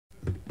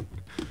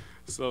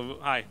So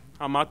hi,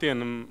 I'm Matty,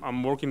 and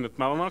I'm working at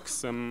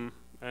Mellanox,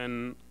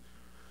 and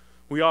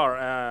we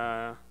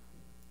are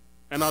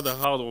another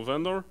hardware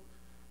vendor,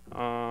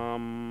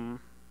 and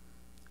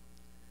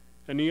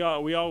we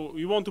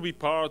want to be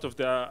part of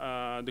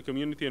the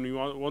community, and we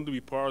want to be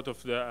part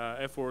of the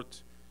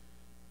effort,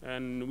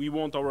 and we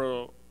want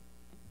our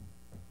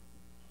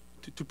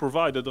to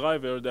provide a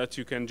driver that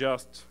you can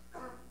just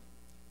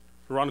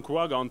run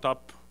Quagga on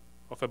top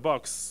of a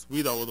box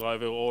with our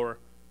driver, or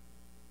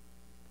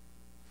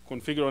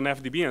configure an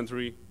FDB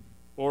entry,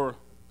 or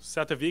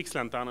set a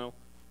VXLAN tunnel,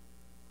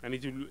 and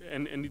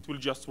it will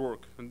just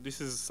work. And this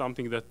is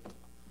something that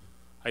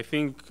I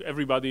think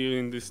everybody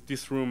in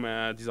this room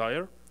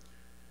desire.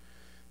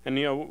 And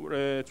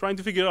we're trying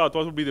to figure out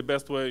what would be the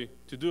best way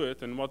to do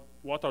it, and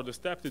what are the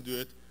steps to do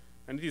it.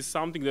 And it is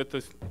something that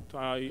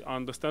I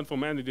understand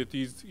from Andy that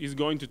he's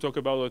going to talk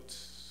about it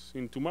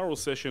in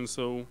tomorrow's session.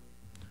 So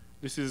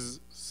this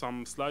is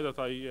some slide that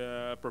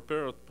I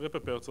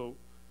pre-prepared. So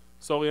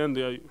sorry,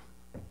 Andy, I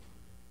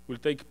will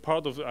talk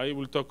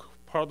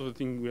part of the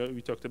thing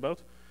we talked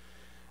about.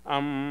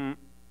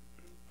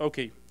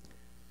 Okay,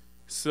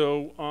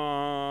 so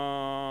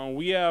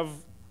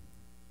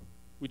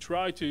we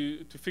try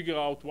to figure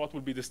out what will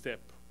be the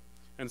step,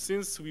 and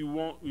since we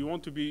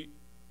want to be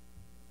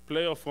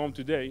player from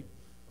today,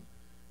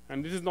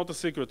 and this is not a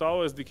secret,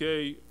 our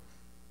SDK,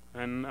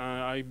 and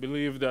I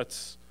believe that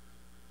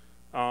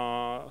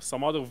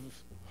some other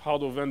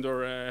hardware vendor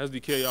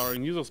SDK are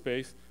in user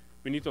space.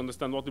 We need to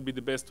understand what would be the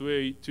best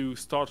way to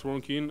start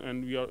working,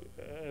 and we are,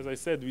 as I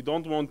said, we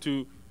don't want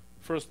to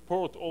first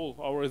port all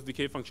our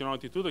SDK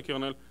functionality to the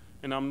kernel,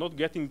 and I'm not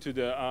getting to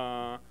the,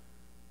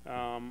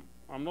 I'm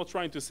not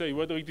trying to say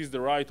whether it is the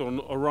right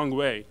or wrong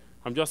way.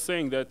 I'm just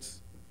saying that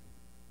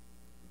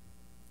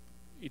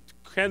it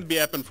can't be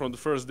happen from the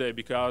first day,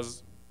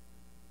 because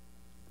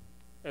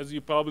as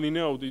you probably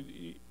know,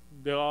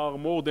 there are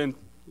more than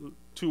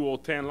 2 or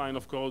 10 lines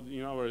of code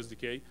in our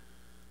SDK.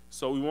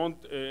 So we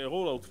want a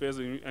rollout phase,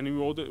 and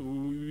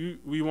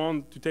we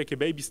want to take a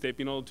baby step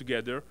in all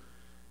together,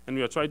 and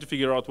we are trying to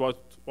figure out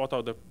what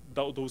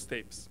are those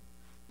steps.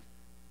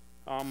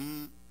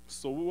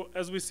 So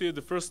as we see,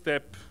 the first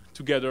step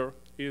together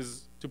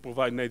is to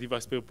provide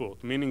NetDevice per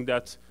port, meaning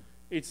that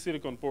each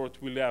silicon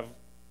port will have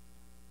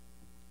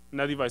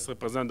NetDevice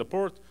represent the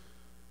port.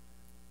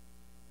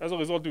 As a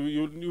result,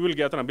 you will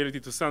get an ability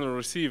to send and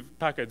receive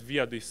packet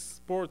via this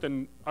port,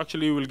 and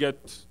actually you will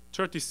get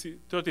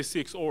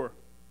 36 or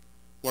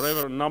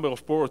whatever number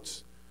of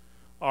ports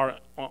are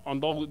on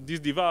this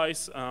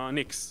device,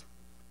 NICs.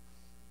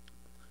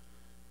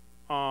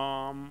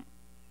 On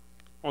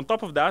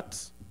top of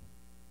that,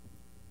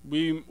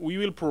 we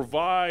will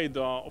provide,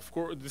 of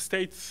course, the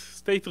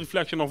state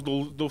reflection of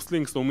those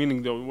links. So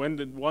meaning that when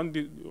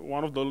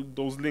one of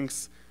those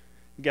links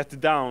get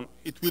down,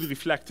 it will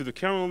reflect to the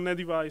kernel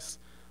NetDevice.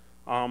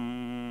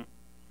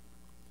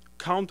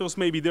 Counters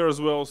may be there as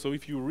well. So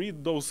if you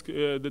read those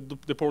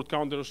the port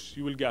counters,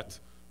 you will get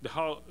the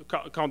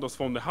counters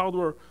from the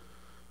hardware.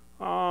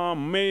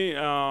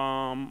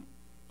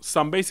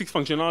 Some basic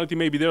functionality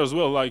may be there as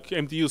well, like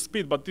MTU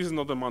speed, but this is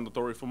not a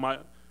mandatory for my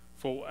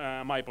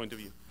point of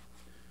view.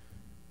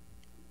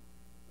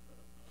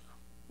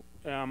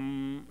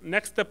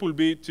 Next step will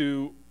be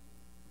to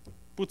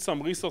put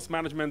some resource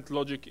management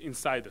logic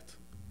inside it,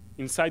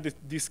 inside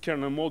this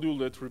kernel module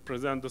that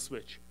represents the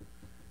switch.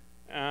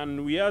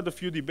 And we had a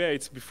few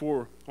debates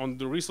before on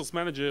the resource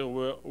manager,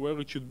 where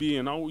it should be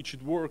and how it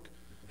should work.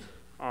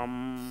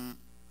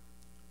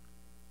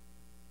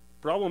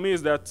 Problem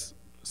is that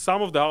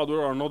some of the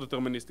hardware are not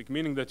deterministic,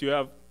 meaning that you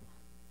have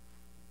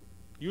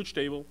huge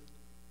table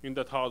in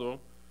that hardware,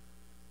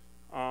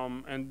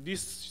 and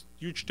this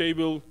huge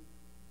table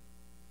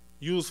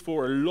used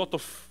for a lot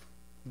of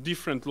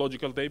different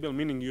logical table,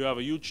 meaning you have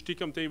a huge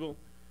TCOM table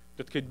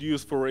that could be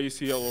used for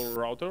ACL or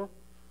router,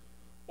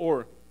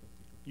 or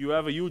you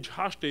have a huge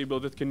hash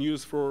table that can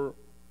use for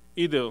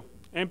either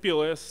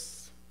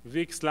MPLS,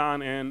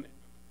 VXLAN, and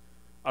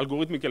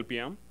algorithmic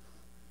LPM.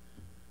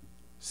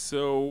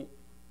 So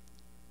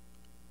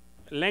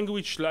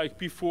language like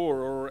P4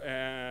 or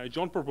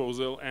John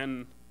proposal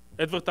and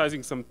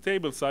advertising some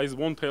table size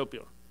won't help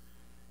you.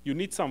 You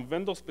need some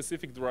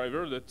vendor-specific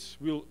driver that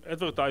will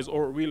advertise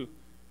or will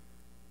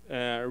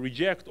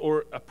reject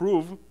or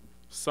approve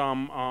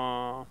some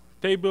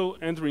table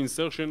entry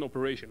insertion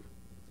operation.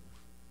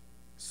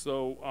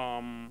 So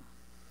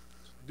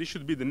this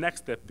should be the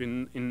next step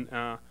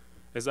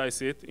as I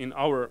see it, in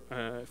our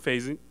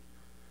phasing,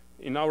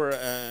 in our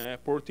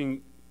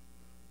porting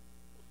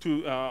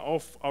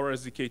of our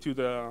SDK to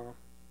the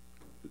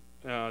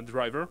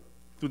driver,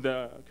 to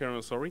the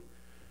kernel, sorry.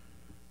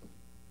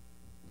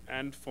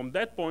 And from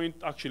that point,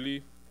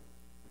 actually,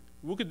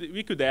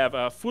 we could have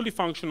a fully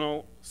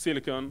functional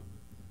silicon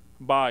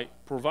by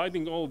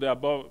providing all the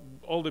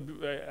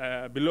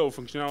below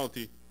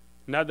functionality,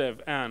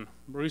 Netdev and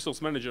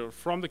resource manager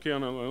from the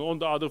kernel, and all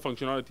the other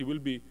functionality will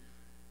be,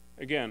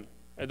 again,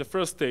 at the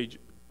first stage,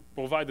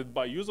 provided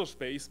by user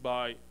space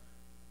by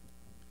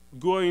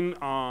going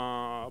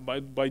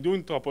by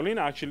doing trampoline,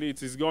 actually,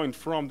 it is going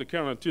from the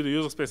kernel to the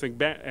user space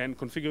and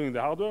configuring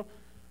the hardware.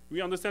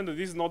 We understand that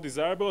this is not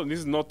desirable and this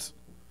is not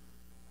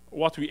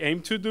what we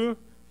aim to do.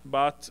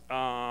 But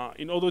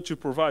in order to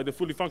provide a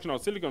fully functional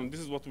silicon, this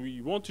is what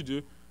we want to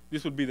do.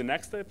 This will be the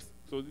next steps.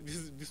 So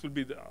this will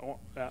be the,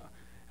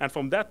 and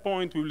from that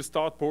point, we will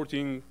start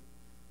porting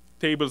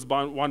tables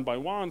one by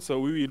one. So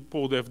we will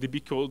port the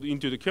FDB code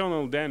into the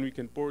kernel. Then we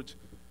can port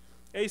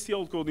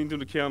ACL code into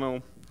the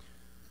kernel,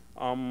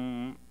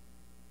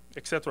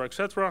 et cetera, et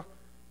cetera.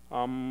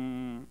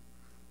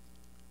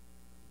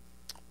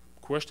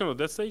 Question at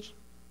that stage?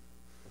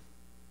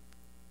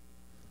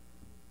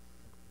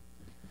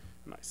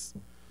 Nice.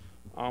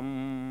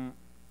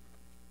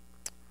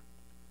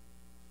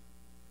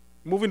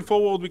 Moving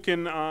forward, we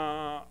can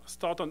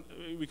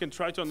we can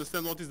try to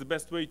understand what is the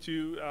best way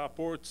to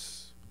port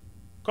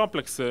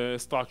complex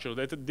structure,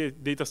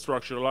 data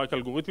structure, like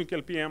algorithmic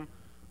LPM,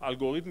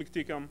 algorithmic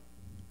TCAM,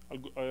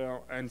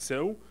 and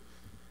so.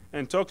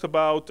 And talked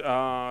about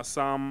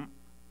some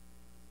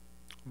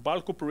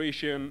bulk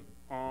operation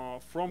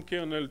from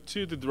kernel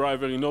to the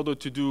driver in order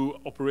to do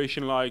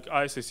operation like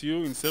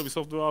ISSU in service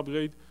software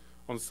upgrade.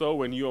 And so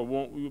when you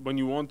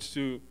want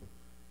to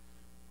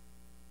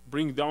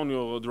bring down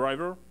your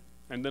driver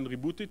and then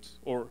reboot it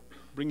or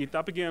bring it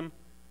up again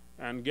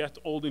and get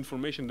all the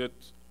information that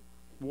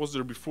was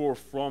there before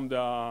from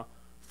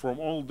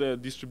all the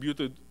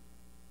distributed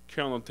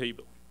kernel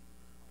table.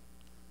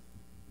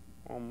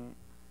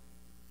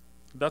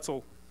 That's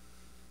all.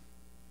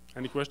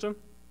 Any question?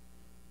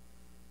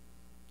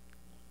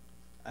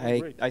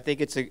 I think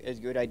it's a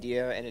good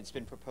idea, and it's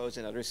been proposed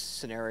in other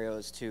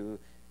scenarios to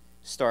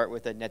start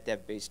with a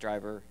Netdev-based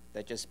driver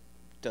that just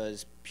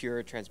does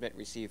pure transmit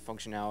receive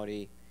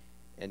functionality,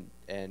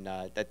 and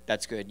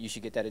that's good. You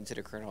should get that into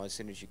the kernel as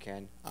soon as you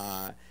can.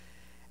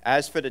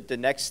 As for the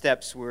next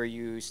steps where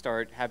you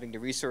start having the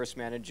resource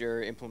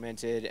manager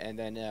implemented and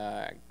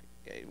then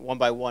one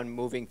by one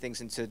moving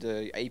things into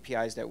the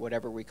APIs that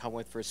whatever we come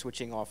with for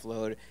switching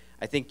offload,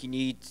 I think you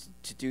need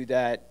to do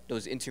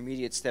those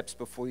intermediate steps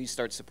before you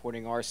start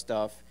supporting our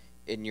stuff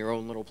in your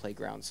own little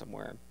playground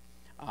somewhere.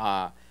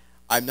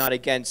 I'm not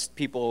against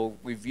people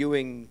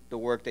reviewing the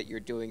work that you're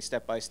doing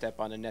step by step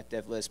on a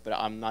Netdev list, but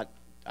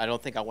I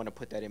don't think I want to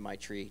put that in my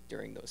tree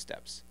during those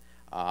steps.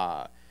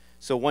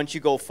 So once you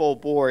go full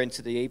bore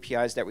into the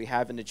APIs that we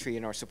have in the tree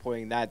and are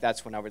supporting that,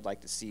 that's when I would like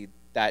to see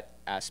that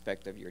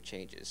aspect of your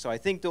changes. So I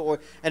think and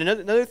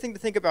another thing to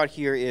think about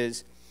here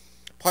is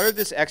part of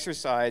this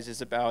exercise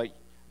is about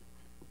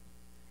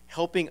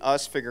helping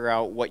us figure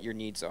out what your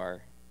needs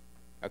are,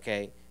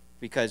 okay?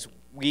 Because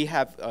we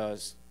have,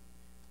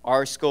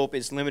 our scope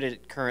is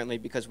limited currently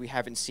because we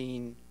haven't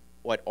seen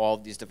what all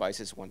of these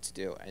devices want to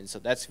do. And so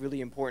that's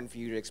really important for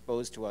you to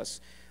expose to us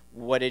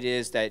what it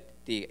is that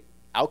the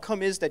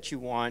outcome is that you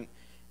want,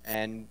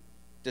 and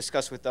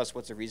discuss with us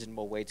what's a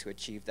reasonable way to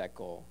achieve that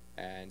goal.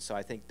 And so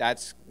I think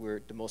that's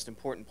where the most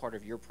important part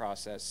of your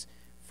process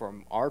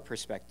from our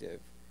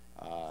perspective,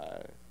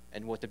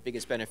 and what the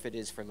biggest benefit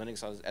is for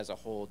Linux as a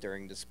whole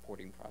during the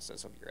supporting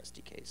process of your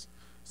SDKs.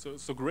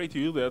 So great to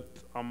hear that.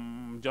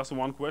 Just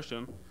one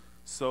question.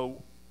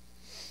 So,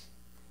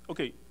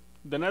 okay,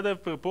 the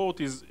Netdev report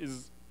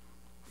is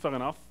fair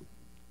enough.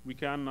 We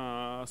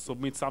can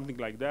submit something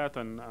like that,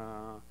 and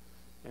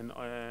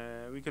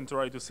we can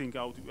try to think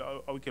out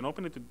how we can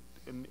open it,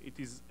 and it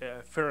is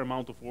a fair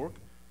amount of work.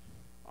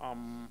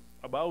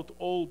 About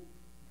all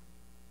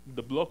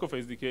the block of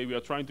SDK, we are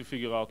trying to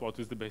figure out what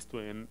is the best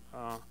way, and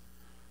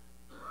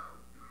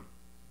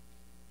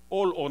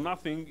all or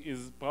nothing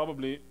is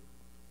probably,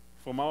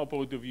 from our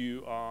point of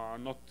view,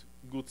 not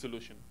good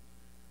solution.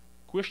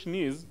 Question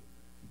is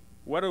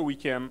whether we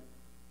can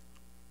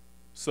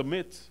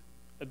submit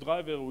a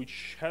driver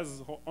which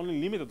has only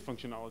limited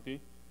functionality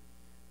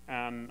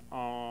and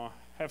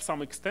have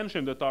some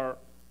extensions that are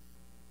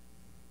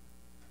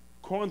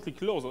currently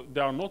closed.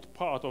 They are not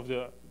part of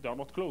the, they are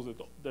not closed,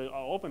 they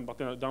are open, but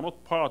they are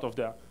not part of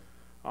the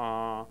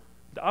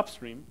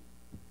upstream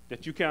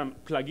that you can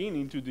plug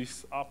into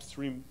this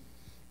upstream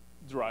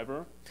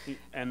driver.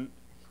 And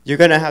you're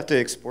going to have to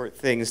export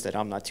things that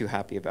I'm not too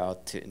happy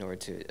about in order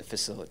to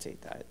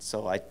facilitate that.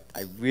 So I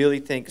really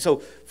think, so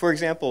for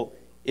example,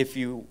 if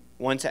you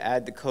want to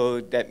add the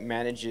code that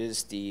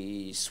manages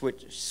the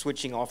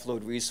switching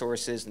offload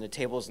resources and the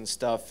tables and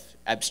stuff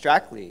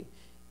abstractly,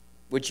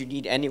 which you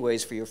need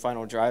anyways for your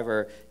final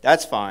driver,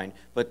 that's fine.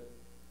 But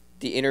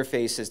the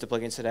interfaces to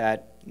plug into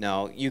that,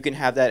 no. You can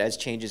have that as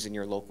changes in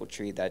your local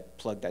tree that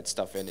plug that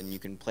stuff in, and you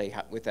can play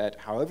with that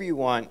however you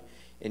want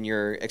in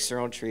your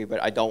external tree,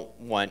 but I don't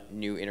want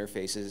new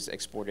interfaces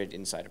exported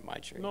inside of my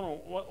tree.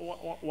 No,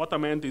 what I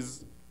meant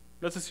is,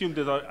 let's assume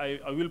that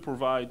I will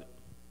provide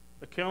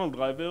a kernel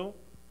driver,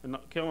 a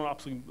kernel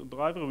upstream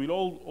driver with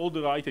all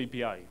the right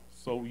API.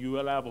 So you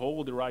will have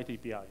all the right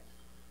API.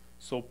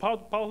 So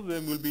part of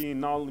them will be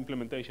null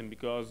implementation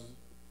because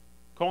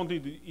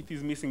currently it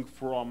is missing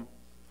from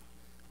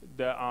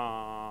the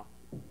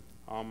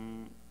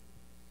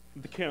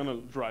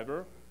kernel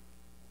driver.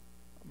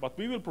 but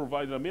we will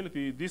provide the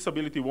ability. This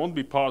ability won't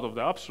be part of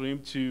the upstream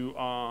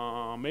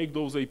to make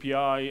those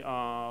API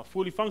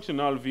fully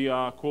functional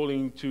via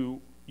calling to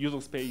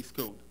user space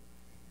code.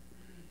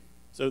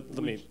 So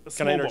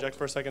can I interject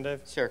for a second,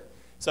 Dave? Sure.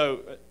 So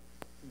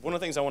one of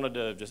the things I wanted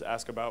to just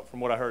ask about from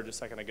what I heard just a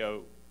second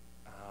ago,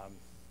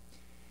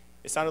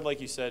 it sounded like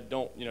you said,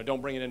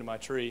 don't bring it into my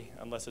tree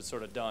unless it's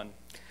sort of done.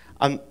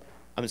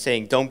 I'm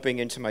saying don't bring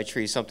into my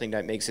tree something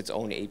that makes its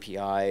own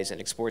APIs and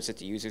exports it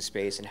to user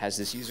space and has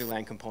this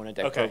userland component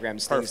that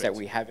programs things that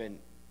we haven't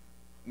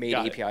made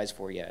APIs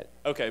for yet.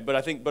 Okay, but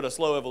I think a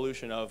slow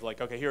evolution of like,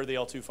 okay, here's the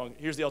L2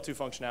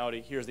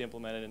 functionality, here's the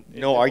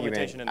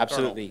implementation in the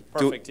absolutely.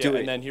 Kernel. Perfect,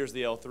 and then here's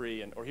the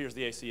L3 or here's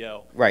the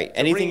ACL. Right. So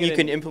anything you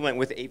can implement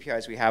with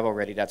APIs we have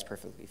already, that's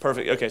perfectly fine.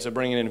 Perfect. Okay, so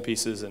bringing it in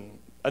pieces, and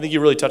I think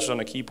you really touched on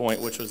a key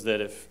point, which was that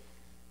if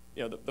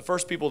the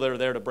first people that are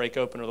there to break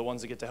open are the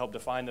ones that get to help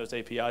define those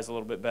APIs a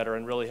little bit better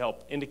and really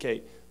help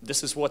indicate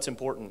this is what's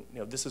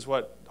important. This is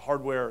what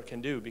hardware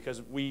can do,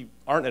 because we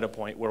aren't at a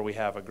point where we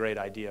have a great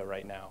idea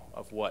right now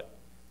of what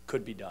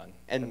could be done.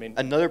 And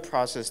another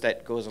process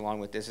that goes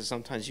along with this is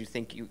sometimes you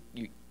think you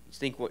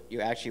think what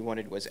you actually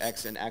wanted was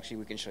X, and actually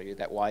we can show you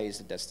that Y is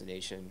the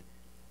destination,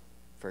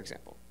 for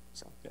example.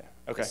 So yeah,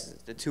 okay. This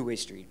is the two-way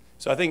street.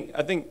 So I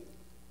think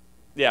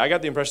yeah, I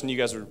got the impression you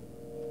guys were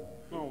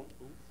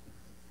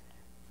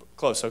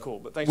close, so cool.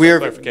 But thanks for the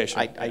clarification.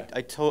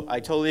 I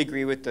totally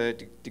agree with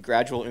the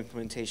gradual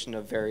implementation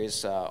of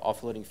various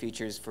offloading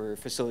features for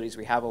facilities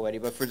we have already.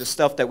 But for the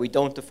stuff that we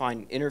don't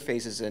define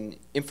interfaces and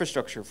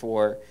infrastructure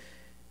for,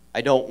 I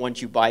don't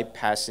want you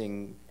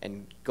bypassing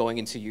and going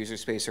into user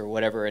space or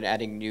whatever and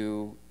adding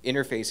new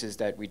interfaces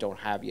that we don't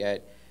have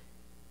yet.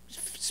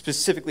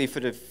 Specifically for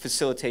the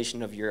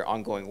facilitation of your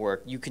ongoing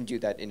work, you can do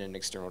that in an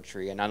external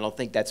tree, and I don't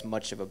think that's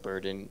much of a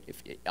burden,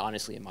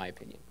 honestly, in my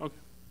opinion. Okay.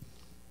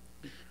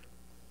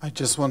 I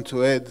just want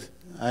to add,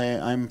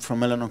 I'm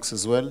from Mellanox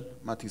as well,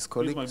 Matty's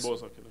colleague. He's my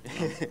boss,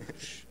 actually.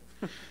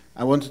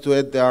 I wanted to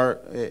add,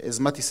 as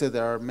Matty said,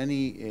 there are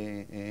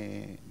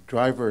many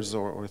drivers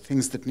or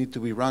things that need to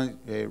be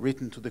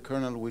written to the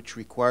kernel, which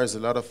requires a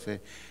lot of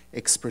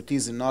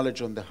expertise and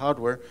knowledge on the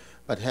hardware,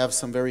 but have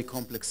some very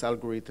complex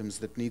algorithms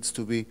that needs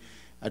to be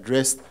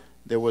addressed.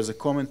 There was a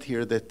comment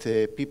here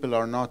that people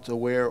are not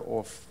aware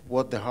of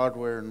what the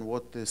hardware and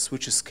what the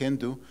switches can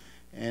do,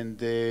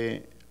 and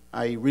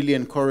I really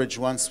encourage,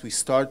 once we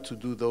start to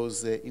do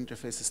those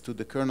interfaces to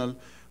the kernel,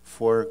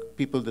 for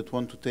people that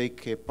want to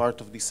take part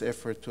of this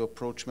effort to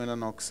approach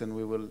Mellanox, and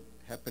we will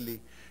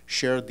happily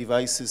share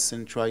devices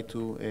and try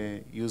to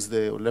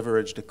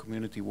leverage the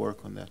community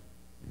work on that.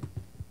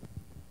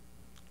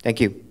 Thank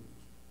you.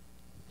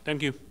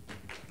 Thank you.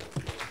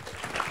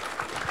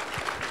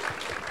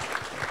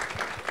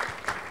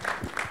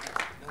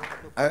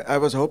 I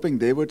was hoping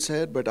they would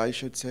say it, but I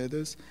should say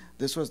this.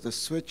 This was the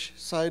switch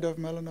side of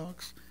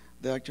Mellanox.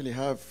 They actually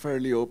have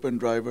fairly open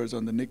drivers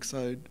on the NIC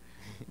side.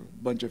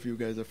 A bunch of you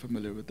guys are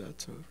familiar with that.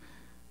 So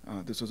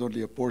this was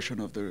only a portion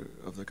of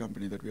the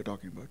company that we are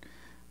talking about.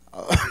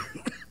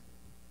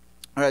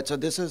 All right, so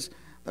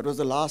that was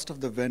the last of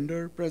the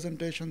vendor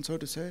presentation, so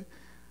to say.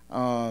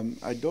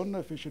 I don't know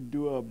if we should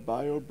do a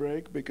bio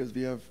break, because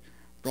we have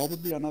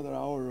probably another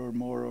hour or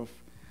more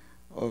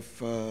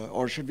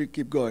or should we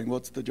keep going?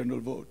 What's the general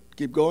vote?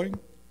 Keep going?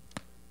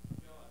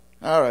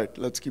 All right,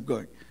 let's keep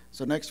going.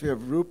 So next we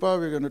have Rupa.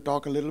 We're going to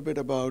talk a little bit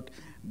about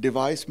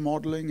device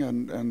modeling,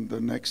 and the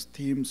next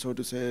theme, so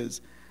to say, is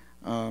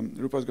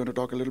Rupa's going to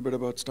talk a little bit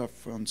about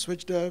stuff on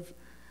SwitchDev.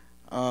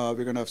 We're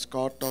going to have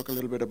Scott talk a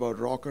little bit about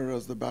Rocker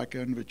as the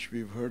backend, which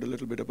we've heard a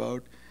little bit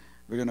about.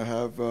 We're going to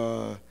have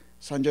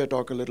Sanjay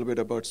talk a little bit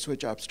about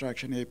Switch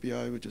Abstraction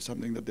API, which is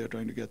something that they're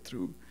trying to get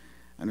through.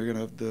 And we're going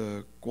to have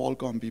the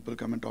Qualcomm people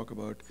come and talk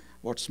about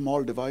what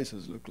small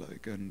devices look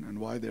like and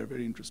why they're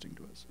very interesting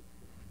to us.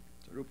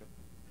 So Rupa.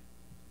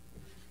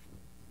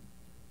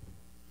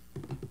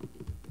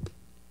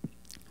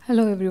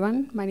 Hello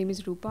everyone, my name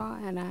is Rupa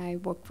and I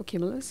work for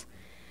Cumulus.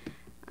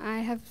 I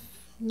have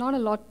not a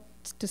lot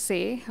to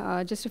say,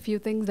 just a few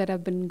things that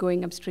have been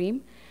going on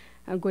upstream.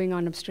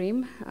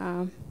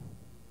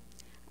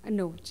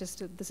 No,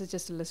 this is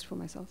just a list for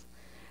myself.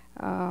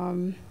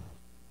 I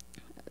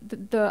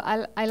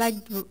like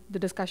the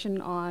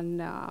discussion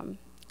on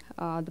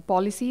the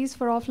policies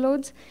for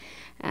offloads,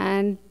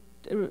 and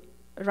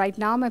right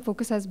now my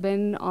focus has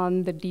been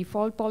on the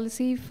default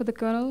policy for the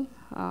kernel.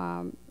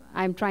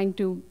 I'm trying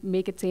to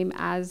make it same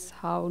as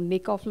how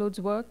NIC offloads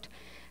worked.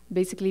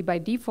 Basically, by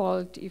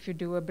default, if you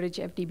do a bridge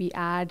FTB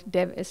add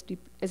dev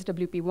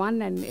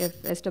SWP1, and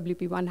if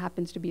SWP1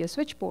 happens to be a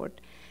switch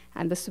port,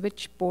 and the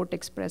switch port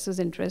expresses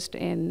interest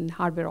in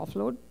hardware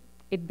offload,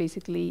 it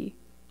basically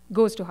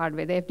goes to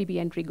hardware. The FTP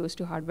entry goes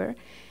to hardware.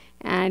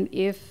 And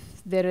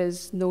if there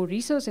is no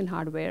resource in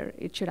hardware,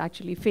 it should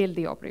actually fail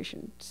the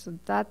operation. So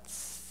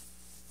that's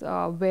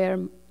where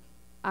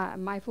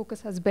my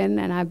focus has been,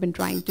 and I've been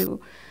trying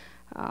to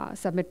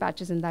submit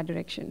patches in that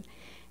direction.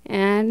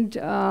 And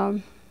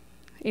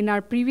in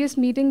our previous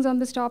meetings on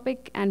this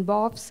topic and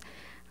BoFs,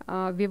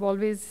 we've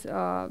always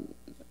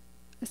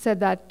said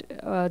that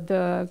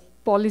the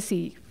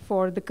policy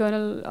for the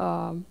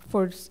kernel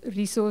for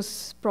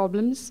resource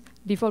problems,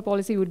 default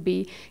policy would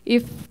be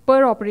if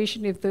per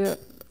operation,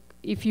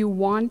 if you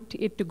want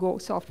it to go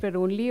software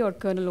only or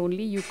kernel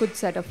only, you could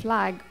set a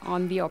flag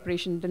on the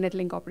operation, the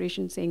netlink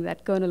operation, saying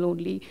that kernel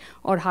only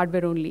or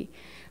hardware only.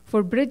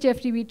 For bridge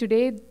FTP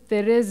today,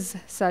 there is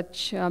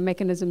such a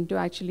mechanism to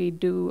actually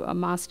do a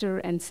master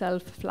and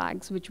self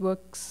flags, which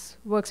works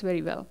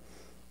very well.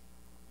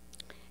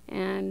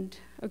 And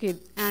okay,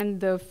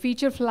 and the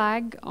feature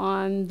flag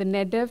on the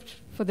Netdev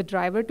for the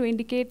driver to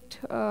indicate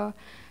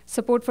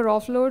support for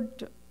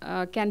offload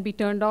can be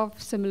turned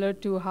off, similar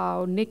to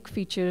how NIC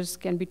features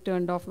can be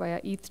turned off via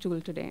ETH tool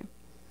today.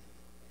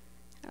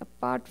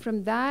 Apart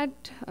from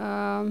that,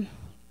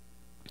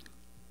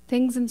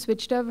 things in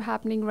SwitchDev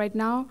happening right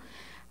now.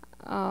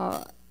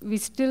 We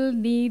still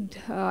need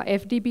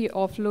FTP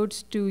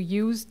offloads to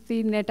use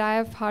the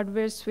NetIF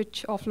hardware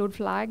switch offload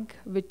flag,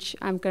 which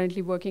I'm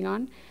currently working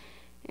on.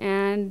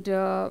 And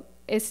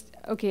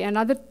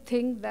another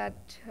thing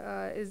that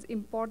is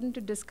important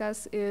to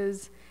discuss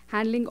is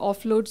handling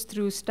offloads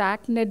through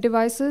stacked net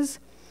devices.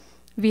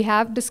 We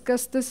have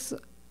discussed this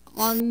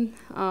on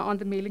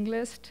the mailing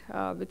list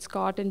with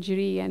Scott and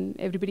Jiri and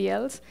everybody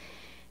else.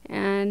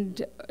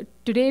 And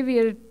today we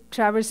are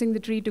traversing the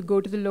tree to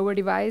go to the lower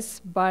device,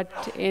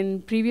 but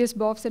in previous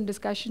BoFs and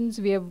discussions,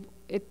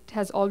 it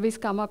has always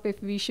come up if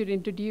we should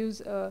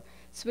introduce a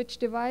switch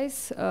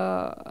device,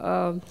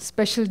 a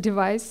special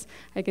device.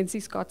 I can see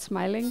Scott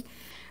smiling.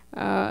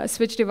 A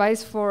switch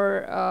device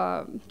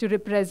to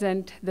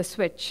represent the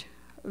switch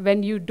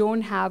when you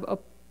don't have a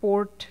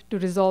port to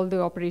resolve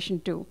the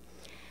operation to.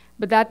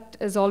 But that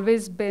has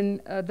always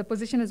been, the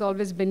position has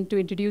always been to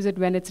introduce it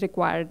when it's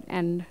required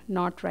and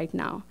not right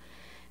now.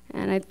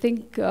 And I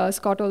think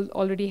Scott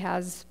already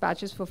has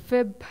patches for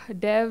fib,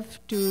 dev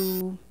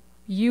to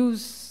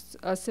use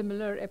a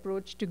similar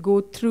approach to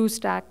go through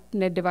stacked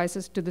net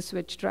devices to the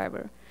switch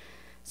driver.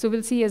 So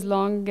we'll see, as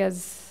long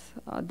as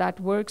that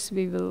works,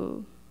 we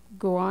will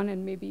go on,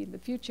 and maybe in the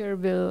future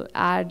we'll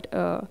add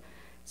a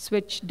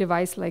switch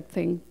device-like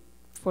thing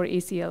for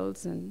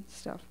ACLs and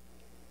stuff.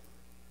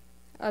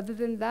 Other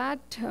than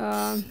that,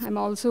 I'm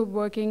also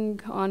working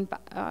on,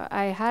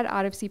 I had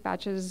RFC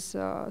patches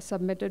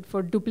submitted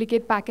for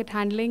duplicate packet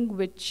handling,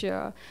 which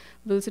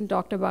Wilson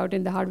talked about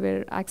in the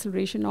hardware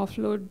acceleration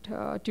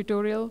offload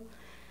tutorial,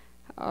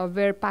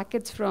 where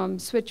packets from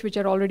switch, which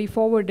are already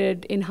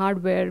forwarded in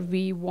hardware,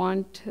 we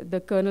want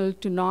the kernel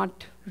to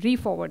not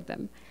re-forward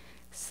them.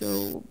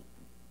 So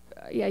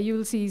yeah, you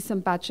will see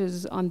some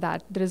patches on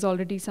that. There is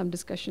already some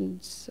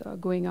discussions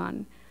going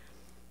on.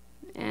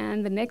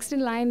 And the next in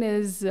line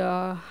is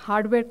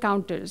hardware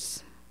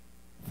counters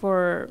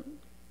for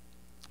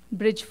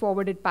bridge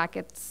forwarded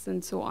packets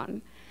and so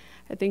on.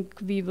 I think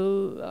we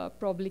will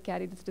probably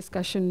carry this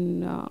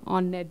discussion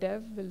on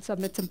Netdev. We'll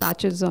submit some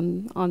patches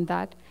on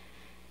that.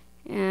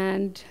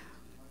 And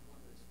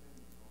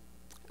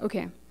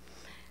okay,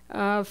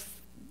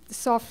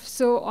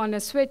 so on a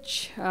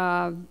switch,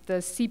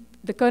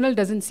 the kernel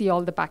doesn't see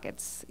all the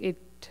packets.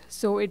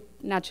 So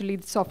naturally,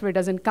 the software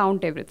doesn't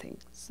count everything.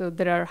 So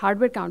there are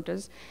hardware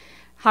counters.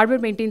 Hardware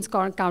maintains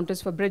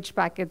counters for bridge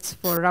packets,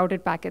 for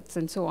routed packets,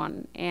 and so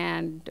on.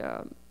 And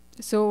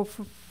so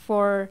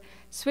for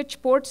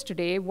switch ports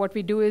today, what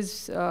we do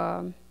is,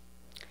 for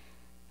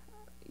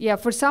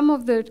some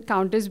of the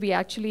counters, we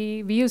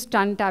use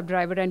TUN tab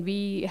driver, and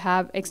we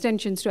have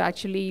extensions to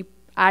actually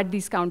add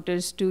these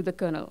counters to the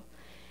kernel.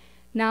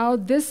 Now,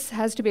 this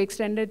has to be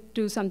extended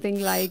to something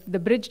like the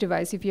bridge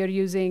device. If you're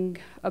using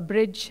a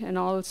bridge and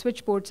all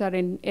switch ports are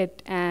in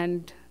it,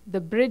 and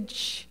the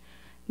bridge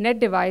net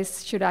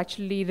device should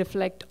actually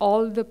reflect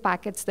all the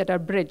packets that are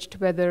bridged,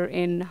 whether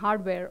in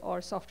hardware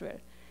or software.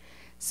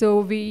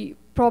 So we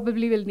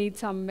probably will need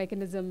some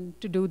mechanism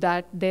to do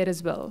that there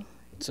as well.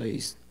 So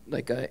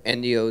like a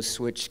NDO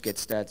switch get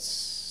stats,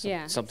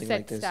 something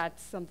like this? Yeah, set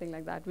stats, something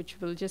like that, which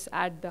will just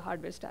add the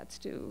hardware stats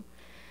to.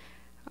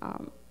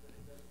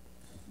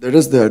 There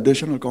is the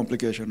additional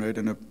complication, right?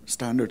 In a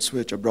standard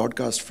switch, a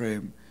broadcast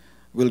frame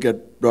will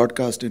get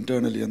broadcast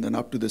internally and then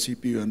up to the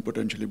CPU and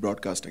potentially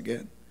broadcast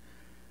again.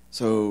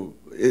 So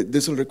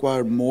this will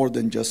require more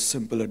than just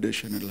simple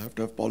addition. It'll have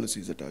to have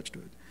policies attached to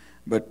it.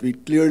 But we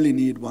clearly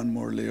need one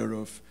more layer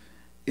of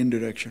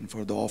indirection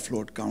for the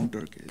offload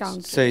counter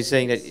case. So you're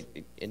saying that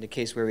in the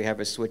case where we have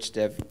a switch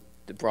dev,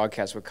 the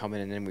broadcast would come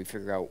in and then we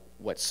figure out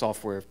what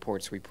software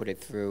ports we put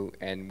it through,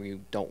 and we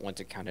don't want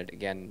to count it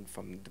again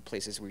from the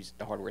places where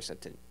the hardware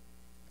set to.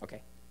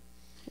 Okay.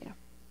 Yeah.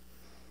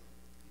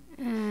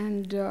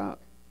 And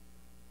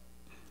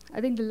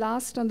I think the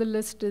last on the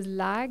list is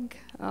lag.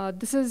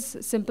 This is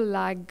simple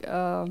lag.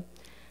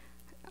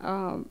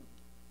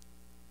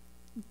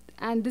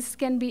 And this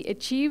can be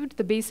achieved,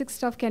 the basic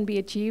stuff can be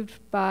achieved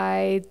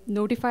by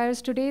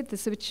notifiers today. The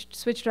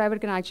switch driver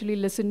can actually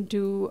listen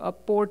to a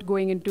port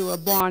going into a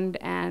bond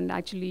and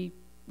actually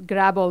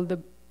grab all the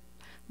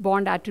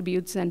bond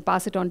attributes and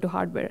pass it on to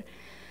hardware.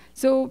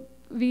 So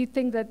we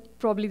think that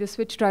probably the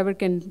switch driver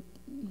can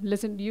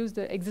use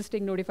the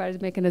existing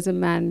notifiers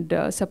mechanism and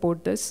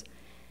support this.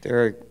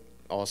 There are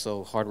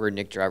also hardware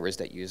NIC drivers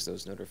that use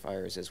those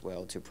notifiers as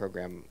well to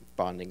program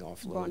bonding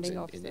offloads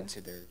into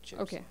their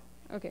chips. Okay,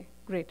 okay,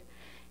 great.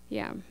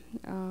 Yeah,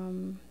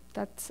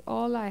 that's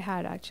all I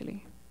had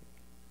actually.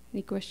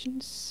 Any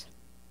questions?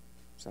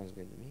 Sounds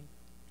good to me.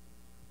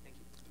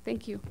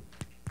 Thank you.